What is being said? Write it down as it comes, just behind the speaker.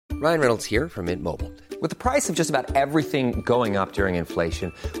Ryan Reynolds here from Mint Mobile. With the price of just about everything going up during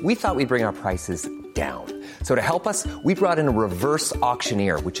inflation, we thought we'd bring our prices down. So to help us, we brought in a reverse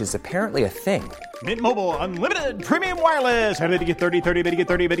auctioneer, which is apparently a thing. Mint Mobile Unlimited Premium Wireless. How to get 30, 30, bit to get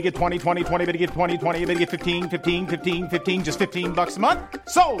 30, bit to get 20, 20, 20, bit to get 20, 20, bit to get 15, 15, 15, 15, just $15 a month?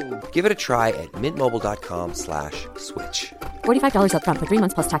 Sold! Give it a try at mintmobile.com/switch. $45 up front for 3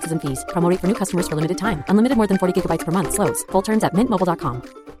 months plus taxes and fees. Promo rate for new customers for limited time. Unlimited more than 40 gigabytes per month. Slows full terms at mintmobile.com.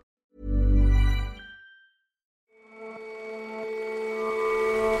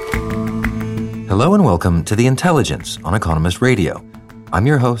 Hello and welcome to The Intelligence on Economist Radio. I'm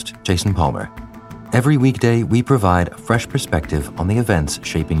your host, Jason Palmer. Every weekday, we provide a fresh perspective on the events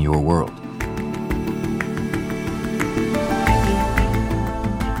shaping your world.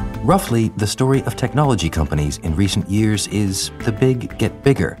 Roughly, the story of technology companies in recent years is the big get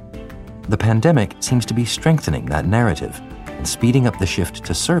bigger. The pandemic seems to be strengthening that narrative and speeding up the shift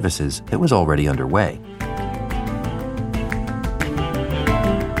to services that was already underway.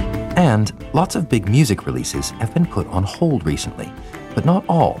 And lots of big music releases have been put on hold recently, but not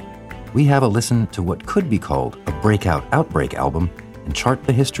all. We have a listen to what could be called a breakout outbreak album and chart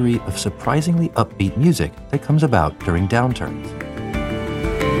the history of surprisingly upbeat music that comes about during downturns.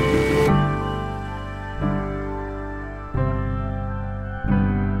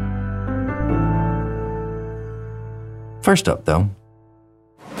 First up, though,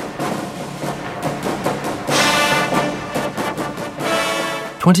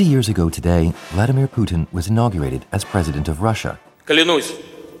 20 years ago today, Vladimir Putin was inaugurated as president of Russia. Клянусь,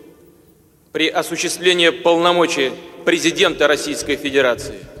 при осуществлении полномочий президента Российской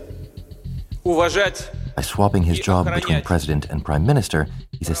Федерации уважать. By swapping his job between president and prime minister,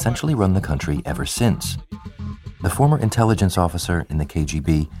 he's essentially run the country ever since. The former intelligence officer in the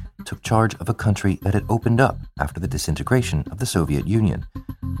KGB took charge of a country that had opened up after the disintegration of the Soviet Union.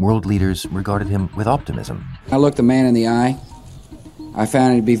 World leaders regarded him with optimism. I looked the man in the eye. I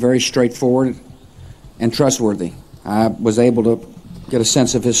found him to be very straightforward and trustworthy. I was able to get a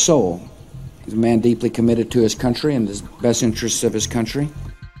sense of his soul. He's a man deeply committed to his country and the best interests of his country.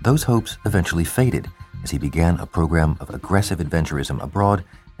 Those hopes eventually faded as he began a program of aggressive adventurism abroad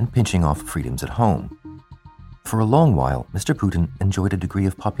and pinching off freedoms at home. For a long while, Mr. Putin enjoyed a degree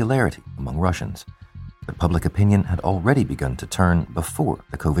of popularity among Russians, but public opinion had already begun to turn before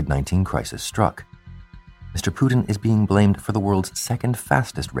the COVID-19 crisis struck. Mr. Putin is being blamed for the world's second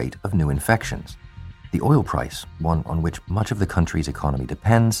fastest rate of new infections. The oil price, one on which much of the country's economy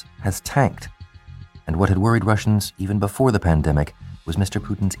depends, has tanked. And what had worried Russians even before the pandemic was Mr.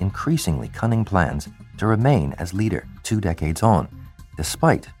 Putin's increasingly cunning plans to remain as leader 2 decades on,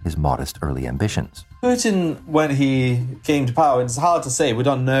 despite his modest early ambitions. Putin, when he came to power, it's hard to say, we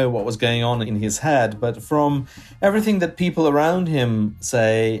don't know what was going on in his head, but from everything that people around him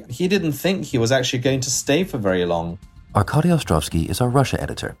say, he didn't think he was actually going to stay for very long. Arkady Ostrovsky is our Russia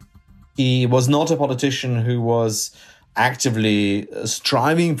editor. He was not a politician who was actively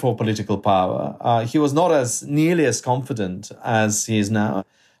striving for political power. He was not nearly as confident as he is now.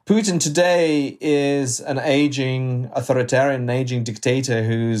 Putin today is an aging authoritarian, aging dictator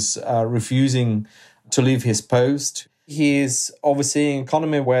who's refusing to leave his post. He is overseeing an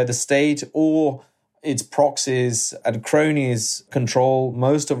economy where the state or its proxies and cronies control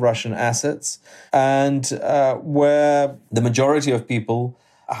most of Russian assets, and where the majority of people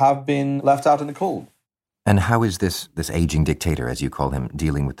have been left out in the cold. And how is this aging dictator, as you call him,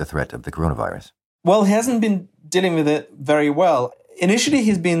 dealing with the threat of the coronavirus? Well, he hasn't been dealing with it very well. Initially,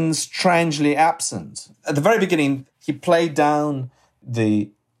 he's been strangely absent. At the very beginning, he played down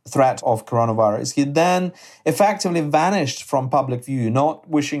the threat of coronavirus. He then effectively vanished from public view, not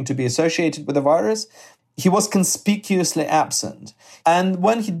wishing to be associated with the virus. He was conspicuously absent. And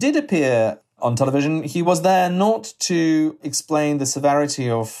when he did appear on television, he was there not to explain the severity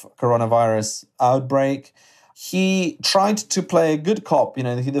of coronavirus outbreak. He tried to play a good cop.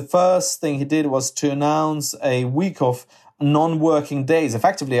 The first thing he did was to announce a week of non-working days,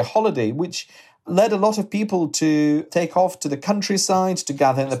 effectively a holiday, which led a lot of people to take off to the countryside, to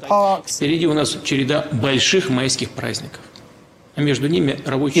gather in the parks. Впереди у нас череда больших майских праздников. А между ними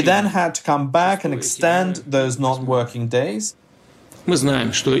рабочие. He then had to come back and extend those non-working days. Мы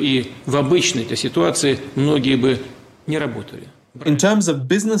знаем, что и в обычной ситуации многие бы не работали. In terms of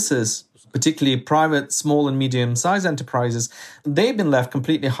businesses, particularly private, small and medium-sized enterprises, they've been left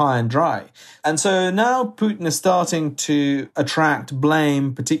completely high and dry. And so now Putin is starting to attract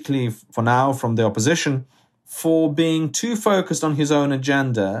blame, particularly for now from the opposition, for being too focused on his own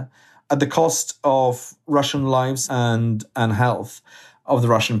agenda at the cost of Russian lives and health of the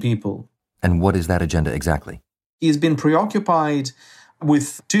Russian people. And what is that agenda exactly? He's been preoccupied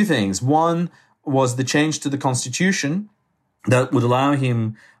with two things. One was the change to the constitution that would allow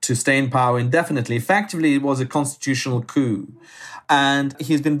him to stay in power indefinitely. Effectively, it was a constitutional coup. And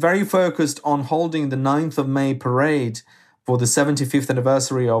he's been very focused on holding the 9th of May parade for the 75th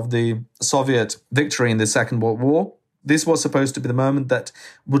anniversary of the Soviet victory in the Second World War. This was supposed to be the moment that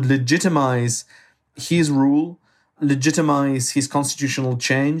would legitimize his rule, legitimize his constitutional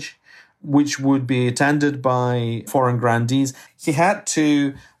change, which would be attended by foreign grandees. He had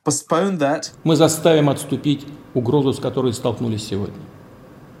to postpone that. Мы заставим отступить угрозу, с которой столкнулись сегодня.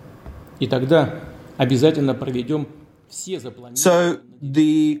 И тогда обязательно проведем все запланированные... So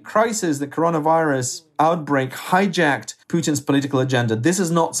the crisis, the coronavirus outbreak hijacked Putin's political agenda. This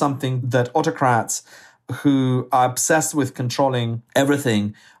is not something that autocrats who are obsessed with controlling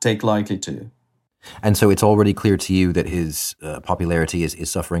everything take lightly to. And so it's already clear to you that his popularity is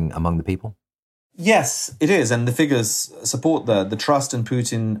suffering among the people? Yes, it is. And the figures support that. The trust in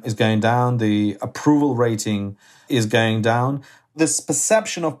Putin is going down. The approval rating is going down. This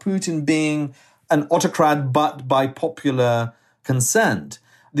perception of Putin being an autocrat but by popular consent,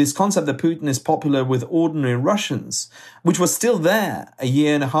 this concept that Putin is popular with ordinary Russians, which was still there a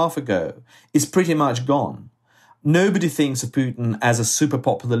year and a half ago, is pretty much gone. Nobody thinks of Putin as a super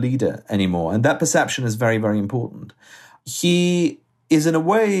popular leader anymore. And that perception is very, very important. He is in a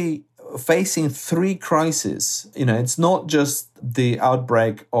way facing three crises. You know, it's not just the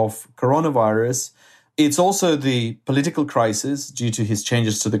outbreak of coronavirus. It's also the political crisis due to his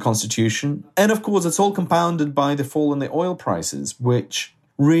changes to the constitution. And of course, it's all compounded by the fall in the oil prices, which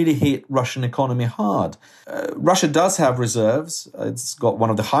really hit Russian economy hard. Russia does have reserves. It's got one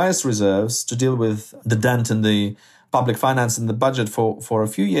of the highest reserves to deal with the dent in the public finance and the budget for a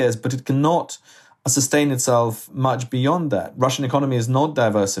few years, but it cannot sustain itself much beyond that. Russian economy is not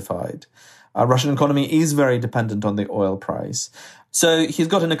diversified. Russian economy is very dependent on the oil price. So he's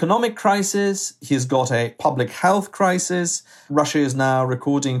got an economic crisis. He's got a public health crisis. Russia is now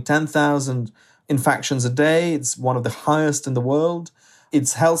recording 10,000 infections a day. It's one of the highest in the world.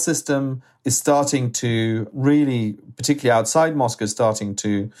 Its health system is starting to really, particularly outside Moscow, starting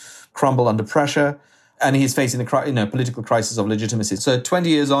to crumble under pressure. And he's facing the political crisis of legitimacy. So 20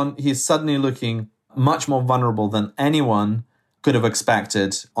 years on, he's suddenly looking much more vulnerable than anyone could have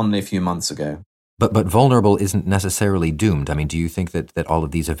expected only a few months ago. But vulnerable isn't necessarily doomed. I mean, do you think that all of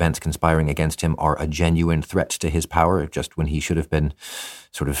these events conspiring against him are a genuine threat to his power, just when he should have been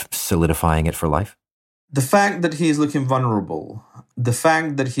sort of solidifying it for life? The fact that he is looking vulnerable, the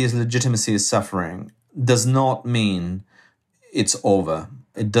fact that his legitimacy is suffering, does not mean it's over.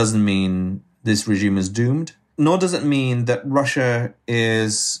 It doesn't mean this regime is doomed, nor does it mean that Russia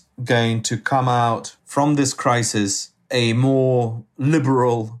is going to come out from this crisis a more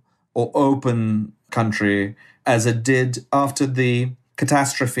liberal or open country as it did after the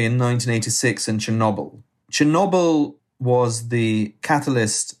catastrophe in 1986 in Chernobyl. Chernobyl was the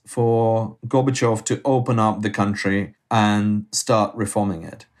catalyst for Gorbachev to open up the country and start reforming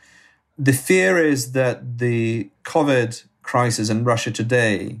it. The fear is that the COVID crisis in Russia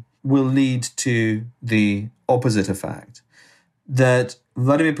today will lead to the opposite effect, that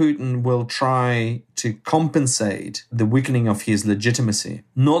Vladimir Putin will try to compensate the weakening of his legitimacy,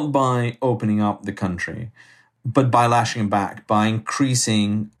 not by opening up the country, but by lashing back, by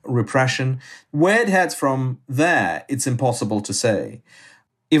increasing repression. Where it heads from there, it's impossible to say.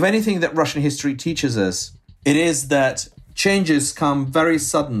 If anything that Russian history teaches us, it is that changes come very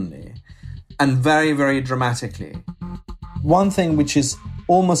suddenly and very, very dramatically. One thing which is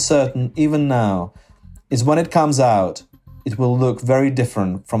almost certain, even now, is when it comes out, it will look very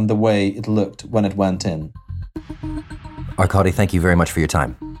different from the way it looked when it went in. Arkady, thank you very much for your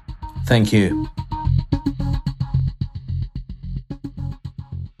time. Thank you.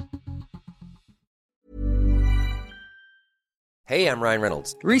 Hey, I'm Ryan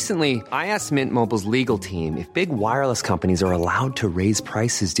Reynolds. Recently, I asked Mint Mobile's legal team if big wireless companies are allowed to raise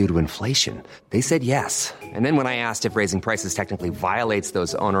prices due to inflation. They said yes. And then when I asked if raising prices technically violates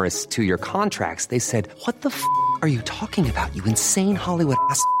those onerous 2-year contracts, they said, "What the f*** are you talking about, you insane Hollywood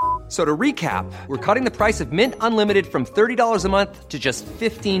ass?" So to recap, we're cutting the price of Mint Unlimited from $30 a month to just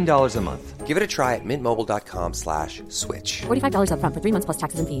 $15 a month. Give it a try at mintmobile.com/switch. $45 up front for 3 months plus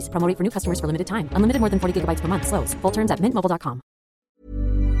taxes and fees. Promo rate for new customers for limited time. Unlimited more than 40 gigabytes per month. Slows full terms at mintmobile.com.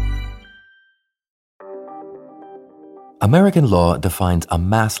 American law defines a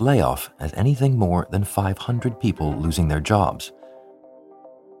mass layoff as anything more than 500 people losing their jobs.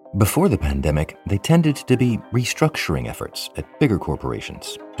 Before the pandemic, they tended to be restructuring efforts at bigger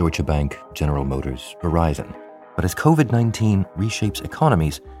corporations, Deutsche Bank, General Motors, Verizon. But as COVID-19 reshapes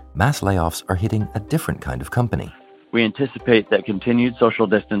economies, mass layoffs are hitting a different kind of company, we anticipate that continued social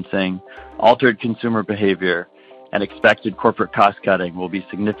distancing, altered consumer behavior, and expected corporate cost-cutting will be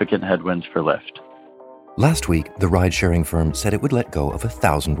significant headwinds for Lyft. Last week, the ride-sharing firm said it would let go of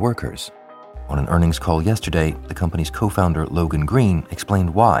 1,000 workers. On an earnings call yesterday, the company's co-founder Logan Green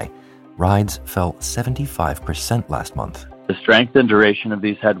explained why. Rides fell 75% last month. The strength and duration of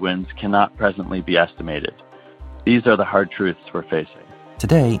these headwinds cannot presently be estimated. These are the hard truths we're facing.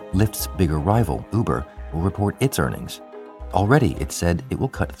 Today, Lyft's bigger rival, Uber, will report its earnings. Already, it said it will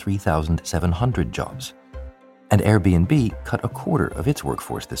cut 3,700 jobs. And Airbnb cut a quarter of its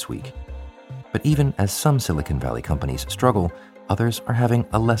workforce this week. But even as some Silicon Valley companies struggle, others are having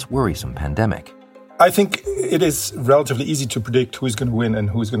a less worrisome pandemic. I think it is relatively easy to predict who's going to win and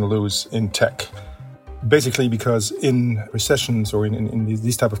who's going to lose in tech. Basically because in recessions or in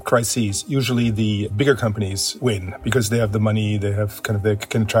these type of crises, usually the bigger companies win because they have the money, they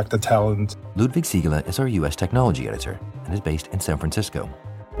can attract the talent. Ludwig Siegele is our U.S. technology editor and is based in San Francisco.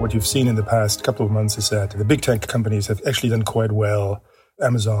 What you've seen in the past couple of months is that the big tech companies have actually done quite well.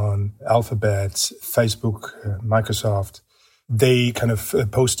 Amazon, Alphabet, Facebook, Microsoft, they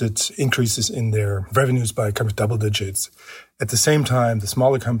posted increases in their revenues by double digits. At the same time, the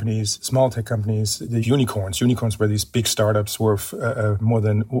smaller companies, small tech companies, the unicorns were these big startups worth more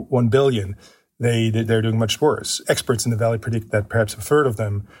than 1 billion. They're doing much worse. Experts in the Valley predict that perhaps a third of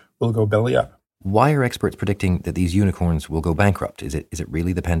them will go belly up. Why are experts predicting that these unicorns will go bankrupt? Is it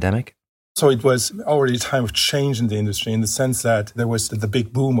really the pandemic? So it was already a time of change in the industry in the sense that there was the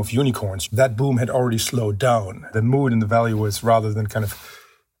big boom of unicorns. That boom had already slowed down. The mood in the Valley was rather than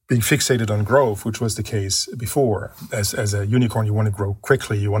being fixated on growth, which was the case before. As a unicorn, you want to grow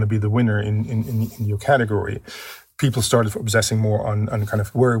quickly. You want to be the winner in your category. People started obsessing more on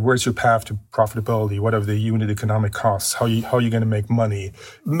where's your path to profitability? What are the unit economic costs? How are you going to make money?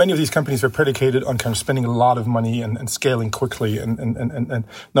 Many of these companies were predicated on spending a lot of money and scaling quickly and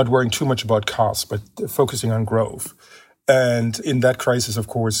not worrying too much about costs, but focusing on growth. And in that crisis, of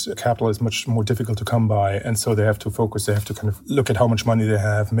course, capital is much more difficult to come by. And so they have to focus. They have to look at how much money they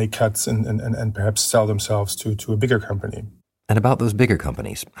have, make cuts and perhaps sell themselves to a bigger company. And about those bigger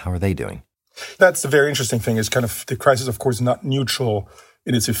companies, how are they doing? That's the very interesting thing is the crisis, of course, not neutral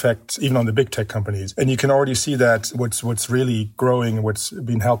in its effect, even on the big tech companies. And you can already see that what's really growing and what's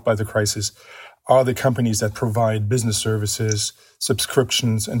being helped by the crisis are the companies that provide business services,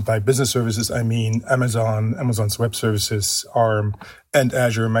 subscriptions. And by business services, I mean Amazon's web services, ARM, and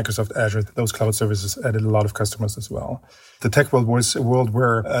Azure, Microsoft Azure. Those cloud services added a lot of customers as well. The tech world was a world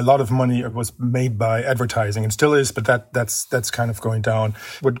where a lot of money was made by advertising and still is, but that's going down.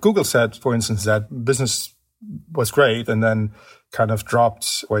 What Google said, for instance, that business was great and then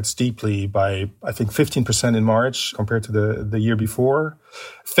dropped quite steeply by, I think, 15% in March compared to the year before.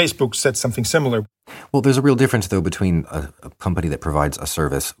 Facebook said something similar. Well, there's a real difference, though, between a company that provides a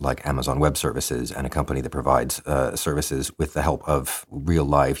service like Amazon Web Services and a company that provides services with the help of real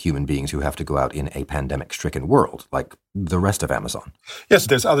live human beings who have to go out in a pandemic-stricken world, like the rest of Amazon. Yes,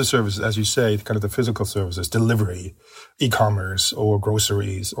 there's other services, as you say, the physical services, delivery, e-commerce, or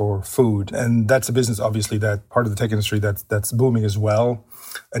groceries, or food. And that's a business, obviously, that part of the tech industry that's booming as well.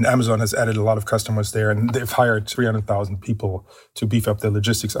 And Amazon has added a lot of customers there, and they've hired 300,000 people to beef up their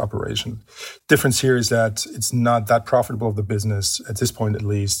logistics operation. Difference here is that it's not that profitable of the business at this point, at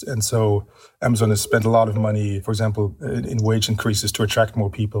least. And so Amazon has spent a lot of money, for example, in wage increases to attract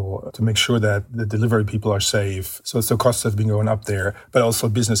more people, to make sure that the delivery people are safe. So costs have been going up there, but also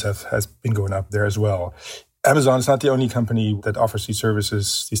business has been going up there as well. Amazon is not the only company that offers these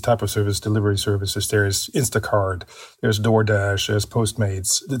services, these type of service, delivery services. There's Instacart, there's DoorDash, there's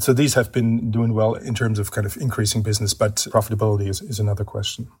Postmates. So these have been doing well in terms of increasing business, but profitability is another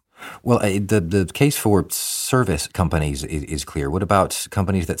question. Well, the case for service companies is clear. What about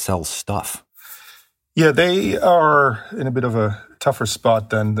companies that sell stuff? Yeah, they are in a bit of a tougher spot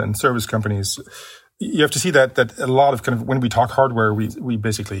than service companies. You have to see that a lot of when we talk hardware, we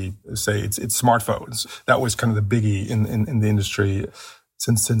basically say it's smartphones. That was the biggie in the industry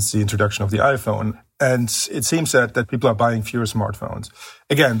since the introduction of the iPhone. And it seems that people are buying fewer smartphones.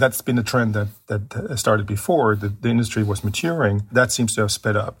 Again, that's been a trend that started before. The industry was maturing. That seems to have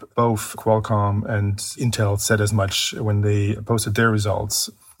sped up. Both Qualcomm and Intel said as much when they posted their results.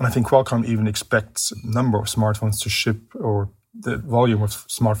 And I think Qualcomm even expects the number of smartphones to ship, or the volume of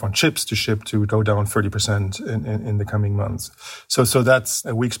smartphone chips to ship, to go down 30% in the coming months. So that's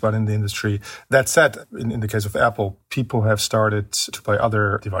a weak spot in the industry. That said, in the case of Apple, people have started to buy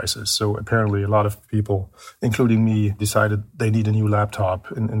other devices. So apparently a lot of people, including me, decided they need a new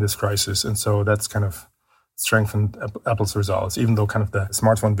laptop in this crisis. And so that's strengthened Apple's results, even though the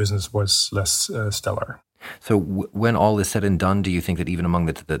smartphone business was less stellar. So when all is said and done, do you think that even among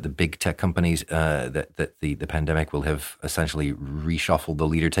the big tech companies, that the pandemic will have essentially reshuffled the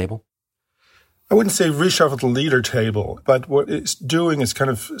leader table? I wouldn't say reshuffle the leader table, but what it's doing is kind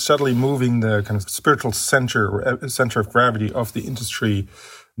of subtly moving the kind of spiritual center of gravity of the industry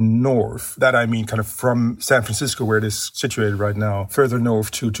north. That I mean kind of from San Francisco, where it is situated right now, further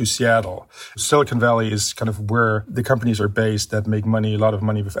north to Seattle. Silicon Valley is kind of where the companies are based that make money, a lot of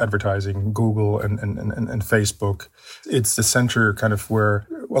money with advertising, Google and Facebook. It's the center kind of where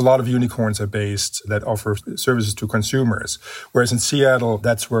a lot of unicorns are based that offer services to consumers. Whereas in Seattle,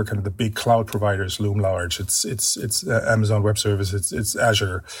 that's where kind of the big cloud providers loom large. It's Amazon Web Services, it's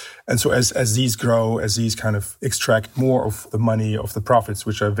Azure. And so as these grow, as these kind of extract more of the money, of the profits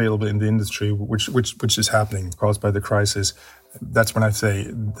which are available in the industry, which is happening caused by the crisis, that's when I say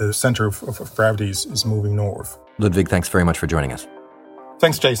the center of gravity is moving north. Ludwig, thanks very much for joining us.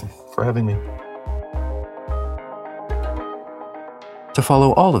 Thanks, Jason, for having me. To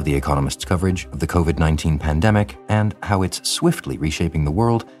follow all of The Economist's coverage of the COVID-19 pandemic and how it's swiftly reshaping the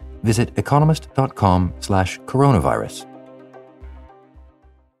world, visit economist.com/coronavirus.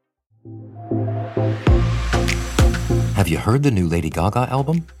 Have you heard the new Lady Gaga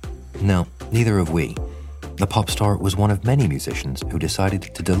album? No, neither have we. The pop star was one of many musicians who decided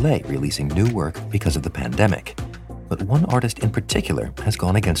to delay releasing new work because of the pandemic. But one artist in particular has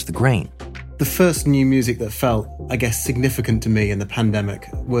gone against the grain. The first new music that felt, I guess, significant to me in the pandemic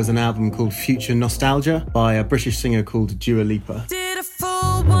was an album called Future Nostalgia by a British singer called Dua Lipa. Did a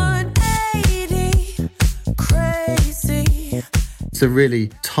full 180, crazy. It's a really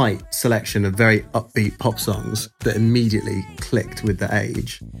tight selection of very upbeat pop songs that immediately clicked with the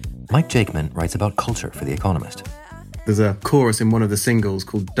age. Mike Jakeman writes about culture for The Economist. There's a chorus in one of the singles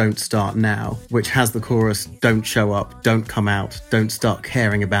called Don't Start Now, which has the chorus, don't show up, don't come out, don't start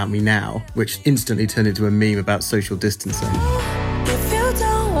caring about me now, which instantly turned into a meme about social distancing. If you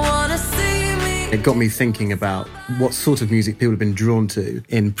don't wanna see me. It got me thinking about what sort of music people have been drawn to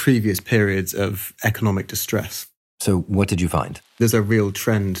in previous periods of economic distress. So what did you find? There's a real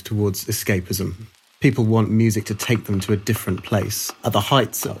trend towards escapism. People want music to take them to a different place. At the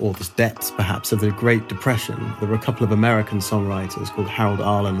heights, or the depths perhaps, of the Great Depression, there were a couple of American songwriters called Harold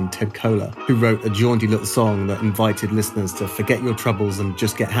Arlen and Ted Koehler who wrote a jaunty little song that invited listeners to forget your troubles and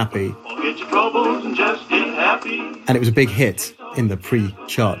just get happy. Forget your troubles and just get happy. And it was a big hit in the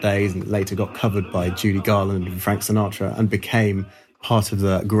pre-chart days and later got covered by Judy Garland and Frank Sinatra and became part of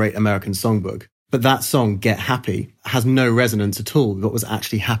the Great American Songbook. But that song, Get Happy, has no resonance at all with what was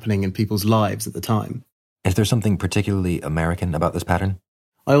actually happening in people's lives at the time. Is there something particularly American about this pattern?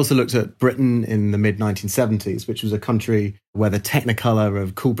 I also looked at Britain in the mid-1970s, which was a country where the technicolor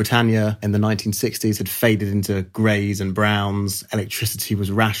of Cool Britannia in the 1960s had faded into greys and browns, electricity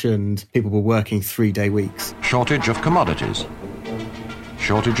was rationed, people were working 3-day weeks. Shortage of commodities.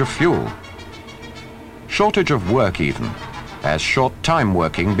 Shortage of fuel. Shortage of work even, as short-time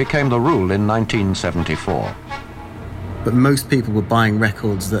working became the rule in 1974. But most people were buying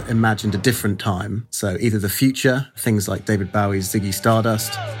records that imagined a different time. So either the future, things like David Bowie's Ziggy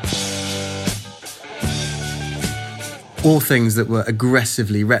Stardust, or things that were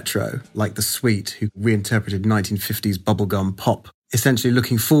aggressively retro, like The Sweet, who reinterpreted 1950s bubblegum pop, essentially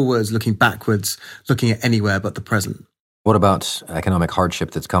looking forwards, looking backwards, looking at anywhere but the present. What about economic hardship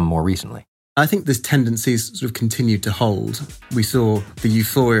that's come more recently? I think this tendency sort of continued to hold. We saw the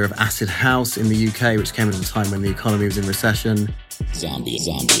euphoria of acid house in the UK, which came at a time when the economy was in recession. Zombie.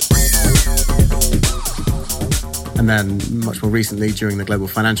 And then, much more recently, during the global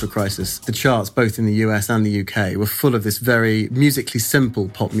financial crisis, the charts, both in the US and the UK, were full of this very musically simple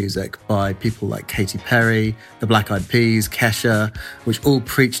pop music by people like Katy Perry, the Black Eyed Peas, Kesha, which all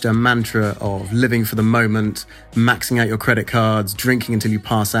preached a mantra of living for the moment, maxing out your credit cards, drinking until you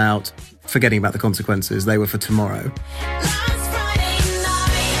pass out, forgetting about the consequences. They were for tomorrow.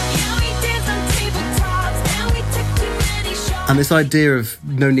 And this idea of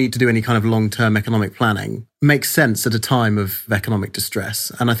no need to do any kind of long-term economic planning makes sense at a time of economic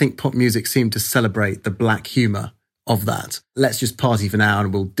distress. And I think pop music seemed to celebrate the black humour of that. Let's just party for now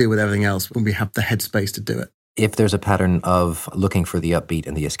and we'll deal with everything else when we have the headspace to do it. If there's a pattern of looking for the upbeat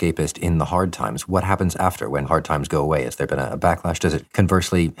and the escapist in the hard times, what happens after when hard times go away? Has there been a backlash? Does it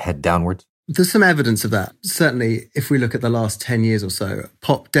conversely head downwards? There's some evidence of that. Certainly, if we look at the last 10 years or so,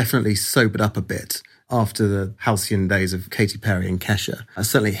 pop definitely sobered up a bit after the halcyon days of Katy Perry and Kesha.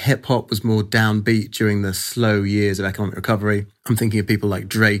 Certainly hip-hop was more downbeat during the slow years of economic recovery. I'm thinking of people like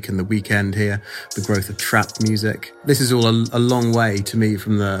Drake and The Weeknd here, the growth of trap music. This is all a long way to me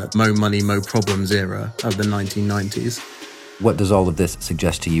from the Mo Money, Mo Problems era of the 1990s. What does all of this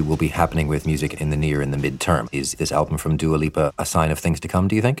suggest to you will be happening with music in the near and the midterm? Is this album from Dua Lipa a sign of things to come,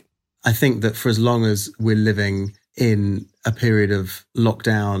 do you think? I think that for as long as we're living in a period of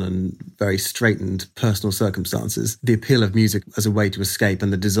lockdown and very straitened personal circumstances, the appeal of music as a way to escape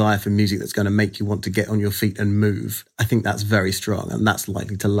and the desire for music that's going to make you want to get on your feet and move, I think that's very strong, and that's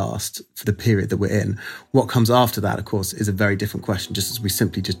likely to last for the period that we're in. What comes after that, of course, is a very different question, just as we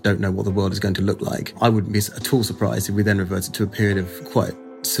simply just don't know what the world is going to look like. I wouldn't be at all surprised if we then reverted to a period of quite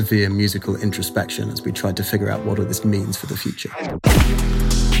severe musical introspection as we tried to figure out what all this means for the future.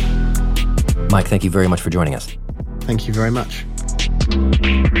 Mike, thank you very much for joining us. Thank you very much.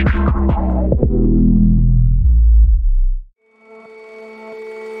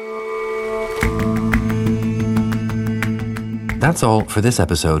 That's all for this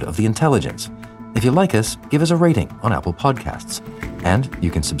episode of The Intelligence. If you like us, give us a rating on Apple Podcasts. And you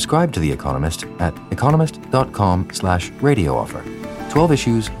can subscribe to The Economist at economist.com/radio offer. 12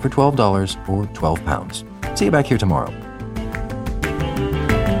 issues for $12 or £12. See you back here tomorrow.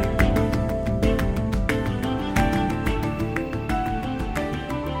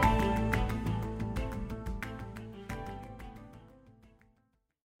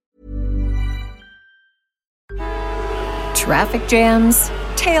 Traffic jams,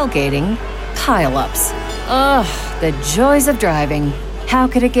 tailgating, pile-ups. Ugh, the joys of driving. How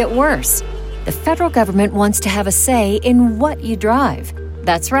could it get worse? The federal government wants to have a say in what you drive.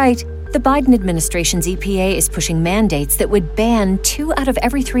 That's right. The Biden administration's EPA is pushing mandates that would ban 2 out of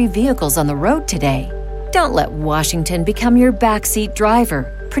every 3 vehicles on the road today. Don't let Washington become your backseat driver.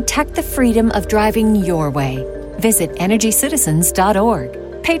 Protect the freedom of driving your way. Visit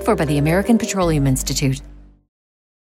EnergyCitizens.org. Paid for by the American Petroleum Institute.